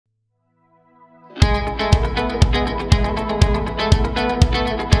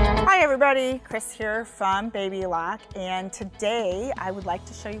everybody, Chris here from Baby Lock, and today I would like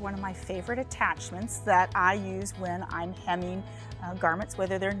to show you one of my favorite attachments that I use when I'm hemming garments,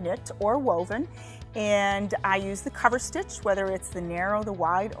 whether they're knit or woven. And I use the cover stitch, whether it's the narrow, the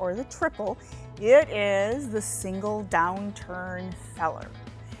wide, or the triple. It is the single downturn feller.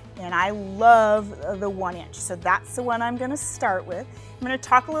 And I love the 1 inch, so that's the one I'm going to start with. I'm going to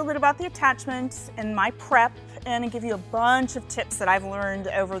talk a little bit about the attachment and my prep, and give you a bunch of tips that I've learned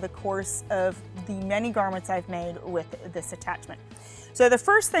over the course of the many garments I've made with this attachment. So the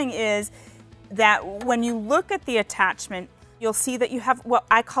first thing is that when you look at the attachment, you'll see that you have what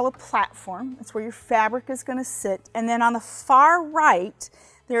I call a platform. It's where your fabric is going to sit, and then on the far right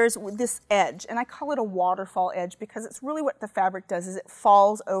there's this edge, and I call it a waterfall edge because it's really what the fabric does is it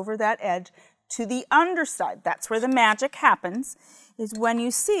falls over that edge to the underside. That's where the magic happens, is when you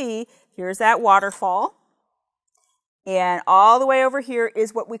see here's that waterfall, and all the way over here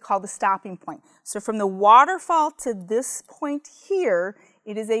is what we call the stopping point. So from the waterfall to this point here,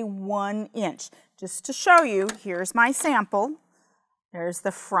 it is a 1 inch. Just to show you, here's my sample. There's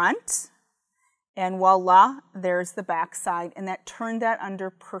the front, and voila, there's the back side, and that turned that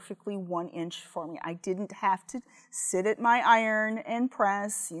under perfectly 1 inch for me. I didn't have to sit at my iron and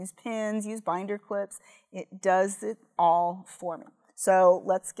press, use pins, use binder clips. It does it all for me. So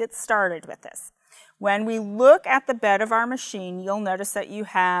let's get started with this. When we look at the bed of our machine, you'll notice that you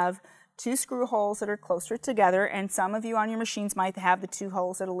have 2 screw holes that are closer together, and some of you on your machines might have the 2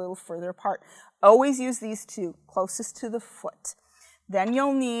 holes that are a little further apart. Always use these 2, closest to the foot. Then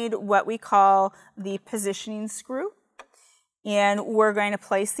you'll need what we call the positioning screw, and we're going to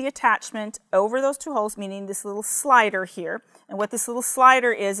place the attachment over those 2 holes, meaning this little slider here. And what this little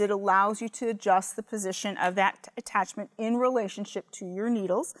slider is, it allows you to adjust the position of that attachment in relationship to your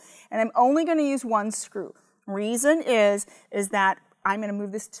needles. And I'm only going to use 1 screw. Reason is that I'm going to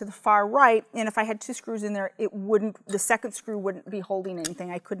move this to the far right, and if I had 2 screws in there, the second screw wouldn't be holding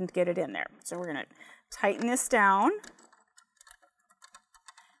anything. I couldn't get it in there. So we're going to tighten this down,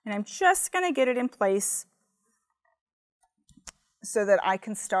 and I'm just going to get it in place so that I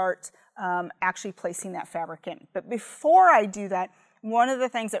can start actually placing that fabric in. But before I do that, one of the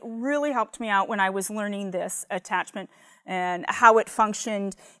things that really helped me out when I was learning this attachment and how it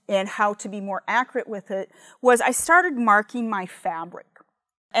functioned and how to be more accurate with it was I started marking my fabric.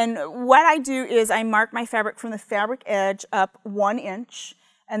 And what I do is I mark my fabric from the fabric edge up 1 inch.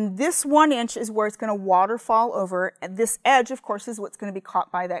 And this 1 inch is where it's going to waterfall over. And this edge, of course, is what's going to be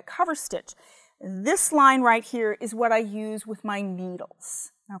caught by that cover stitch. This line right here is what I use with my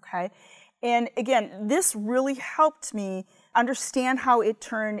needles, okay? And again, this really helped me understand how it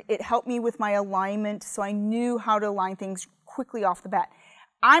turned. It helped me with my alignment, so I knew how to align things quickly off the bat.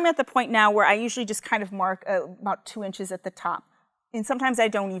 I'm at the point now where I usually just kind of mark about 2 inches at the top, and sometimes I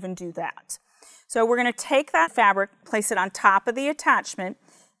don't even do that. So we're going to take that fabric, place it on top of the attachment,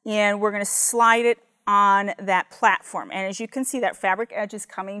 and we're going to slide it on that platform. And as you can see, that fabric edge is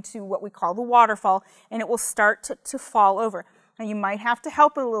coming to what we call the waterfall, and it will start to fall over. Now you might have to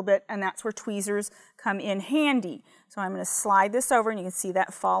help it a little bit, and that's where tweezers come in handy. So I'm going to slide this over, and you can see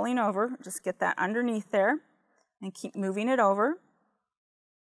that falling over. Just get that underneath there and keep moving it over.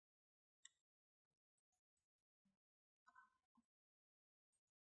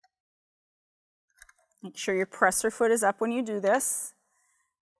 Make sure your presser foot is up when you do this.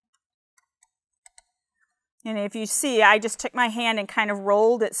 And if you see, I just took my hand and kind of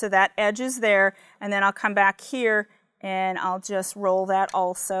rolled it so that edge is there, and then I'll come back here and I'll just roll that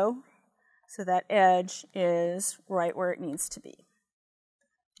also so that edge is right where it needs to be.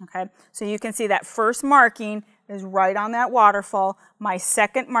 Okay, so you can see that first marking is right on that waterfall. My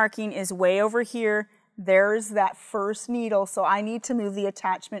second marking is way over here. There's that first needle, so I need to move the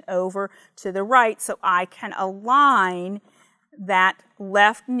attachment over to the right so I can align that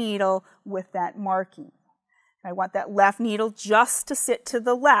left needle with that marking. I want that left needle just to sit to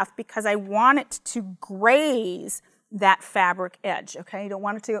the left because I want it to graze that fabric edge, okay? I don't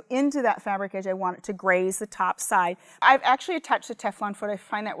want it to go into that fabric edge. I want it to graze the top side. I've actually attached the Teflon foot. I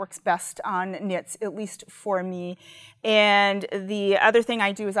find that works best on knits, at least for me. And the other thing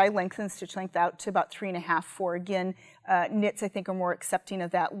I do is I lengthen stitch length out to about 3.5, 4. Again, knits I think are more accepting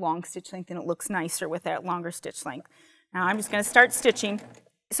of that long stitch length, and it looks nicer with that longer stitch length. Now I'm just going to start stitching.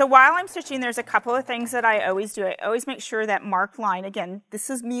 So while I'm stitching, there's a couple of things that I always do. I always make sure that marked line, again, this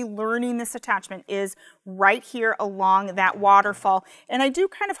is me learning this attachment, is right here along that waterfall. And I do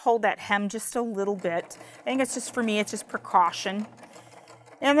kind of hold that hem just a little bit. I think it's just, for me, it's just precaution.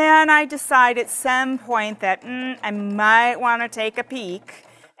 And then I decide at some point that I might want to take a peek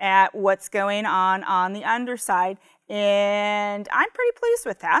at what's going on the underside, and I'm pretty pleased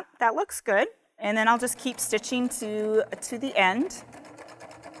with that. That looks good. And then I'll just keep stitching to the end.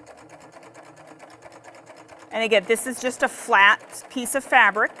 And again, this is just a flat piece of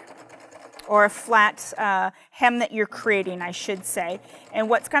fabric, or a flat hem that you're creating, I should say. And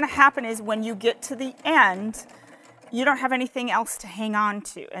what's going to happen is when you get to the end, you don't have anything else to hang on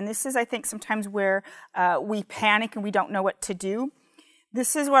to. And this is, I think, sometimes where we panic and we don't know what to do.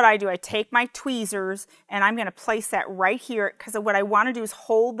 This is what I do. I take my tweezers and I'm going to place that right here, because what I want to do is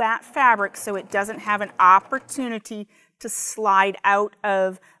hold that fabric so it doesn't have an opportunity to slide out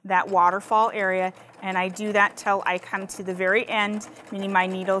of that waterfall area. And I do that till I come to the very end, meaning my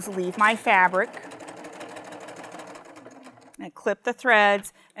needles leave my fabric. And I clip the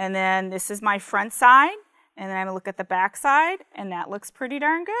threads, and then this is my front side, and then I'm going to look at the back side, and that looks pretty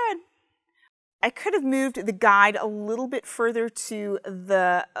darn good. I could have moved the guide a little bit further to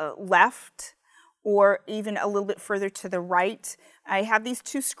the left, or even a little bit further to the right. I have these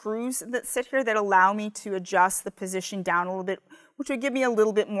two screws that sit here that allow me to adjust the position down a little bit, which would give me a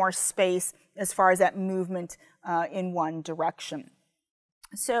little bit more space as far as that movement in one direction.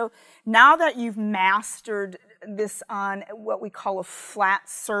 So now that you've mastered this on what we call a flat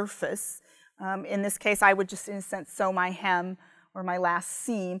surface, in this case I would just in a sense sew my hem or my last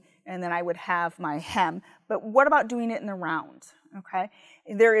seam, and then I would have my hem. But what about doing it in the round? Okay,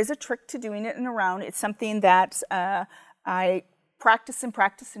 there is a trick to doing it in the round. It's something that I practice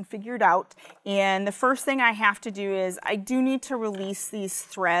and figured out. And the first thing I have to do is I do need to release these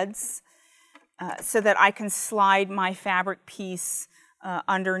threads so that I can slide my fabric piece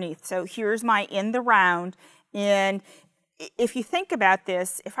underneath. So here's my in the round, and if you think about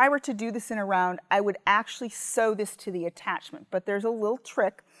this, if I were to do this in a round, I would actually sew this to the attachment. But there's a little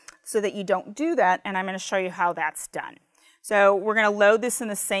trick so that you don't do that, and I'm going to show you how that's done. So we're going to load this in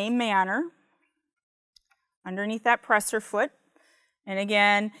the same manner underneath that presser foot. And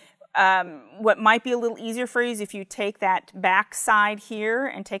again, what might be a little easier for you is if you take that back side here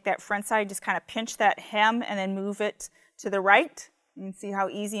and take that front side, just kind of pinch that hem and then move it to the right. You can see how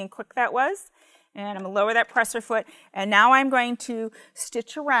easy and quick that was. And I'm going to lower that presser foot, and now I'm going to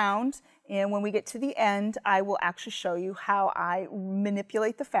stitch around, and when we get to the end, I will actually show you how I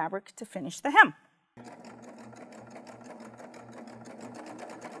manipulate the fabric to finish the hem.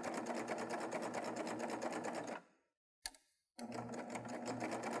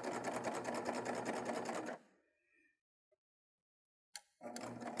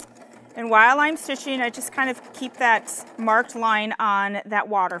 And while I'm stitching, I just kind of keep that marked line on that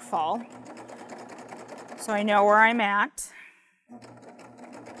waterfall, so I know where I'm at.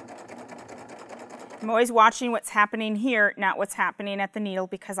 I'm always watching what's happening here, not what's happening at the needle,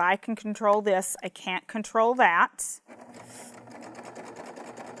 because I can control this, I can't control that.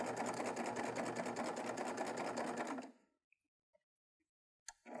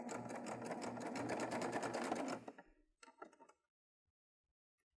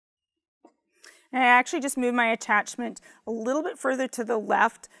 And I actually just moved my attachment a little bit further to the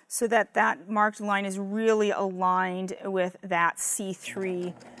left so that that marked line is really aligned with that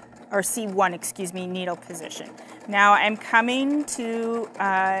C3, or C1, excuse me, needle position. Now I'm coming to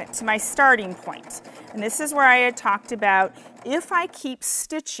my starting point. And this is where I had talked about if I keep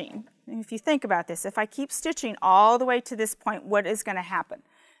stitching, if you think about this, if I keep stitching all the way to this point, what is going to happen?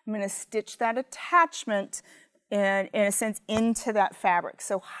 I'm going to stitch that attachment in a sense into that fabric.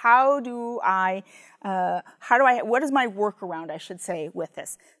 So what is my workaround, I should say, with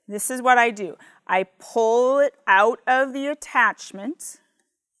this? This is what I do. I pull it out of the attachment,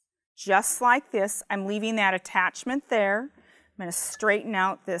 just like this. I'm leaving that attachment there. I'm going to straighten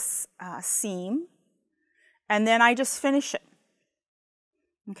out this seam, and then I just finish it.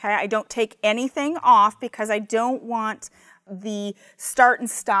 Okay, I don't take anything off because I don't want the start and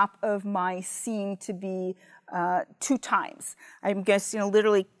stop of my seam to be 2 times. I'm just going to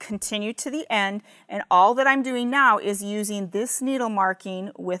literally continue to the end, and all that I'm doing now is using this needle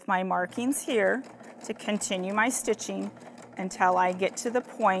marking with my markings here to continue my stitching until I get to the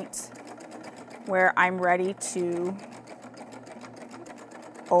point where I'm ready to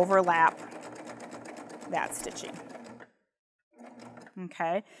overlap that stitching.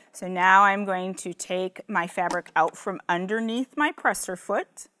 Okay, so now I'm going to take my fabric out from underneath my presser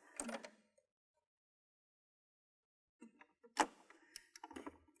foot.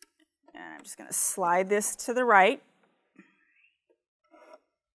 And I'm just going to slide this to the right.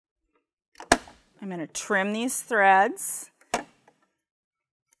 I'm going to trim these threads.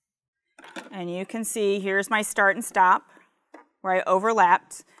 And you can see here's my start and stop where I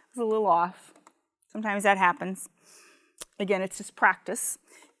overlapped. It was a little off. Sometimes that happens. Again, it's just practice.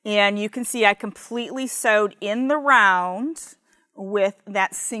 And you can see I completely sewed in the round with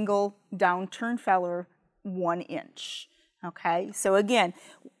that single downturn feller 1 inch. Okay, so again,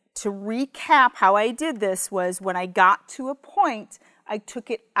 to recap how I did this was when I got to a point, I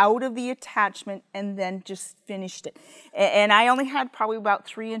took it out of the attachment and then just finished it. And I only had probably about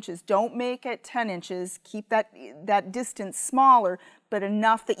 3 inches. Don't make it 10 inches. Keep that distance smaller, but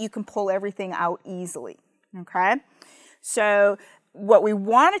enough that you can pull everything out easily. Okay, so what we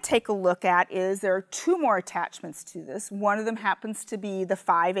want to take a look at is there are 2 more attachments to this. One of them happens to be the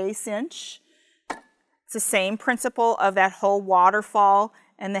 5/8 inch. It's the same principle of that whole waterfall,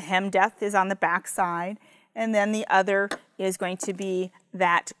 and the hem depth is on the back side. And then the other is going to be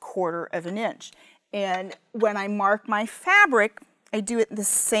that 1/4 of an inch. And when I mark my fabric, I do it the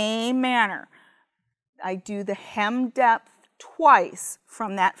same manner. I do the hem depth twice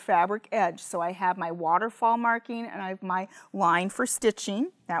from that fabric edge. So I have my waterfall marking and I have my line for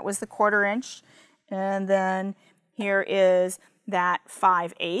stitching. That was the 1/4 inch. And then here is that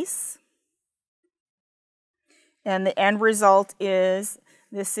 5/8. And the end result is,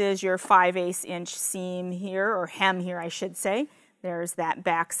 this is your 5/8 inch seam here, or hem here I should say. There's that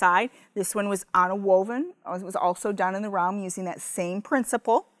back side. This one was on a woven. It was also done in the round using that same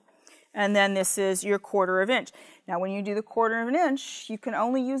principle. And then this is your 1/4 inch. Now when you do the 1/4 inch, you can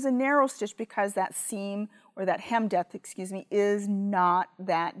only use a narrow stitch because that seam, or that hem depth, excuse me, is not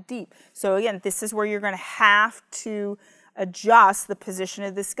that deep. So again, this is where you're going to have to adjust the position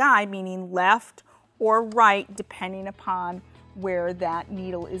of this guide, meaning left or right, depending upon where that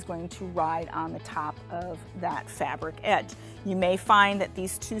needle is going to ride on the top of that fabric edge. You may find that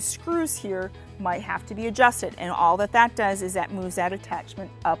these 2 screws here might have to be adjusted, and all that does is that moves that attachment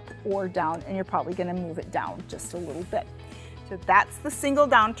up or down, and you're probably going to move it down just a little bit. So that's the single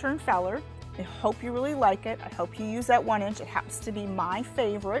downturn feller. I hope you really like it. I hope you use that 1 inch. It happens to be my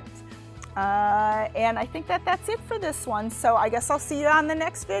favorite. And I think that's it for this one. So I guess I'll see you on the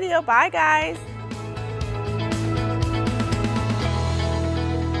next video. Bye guys.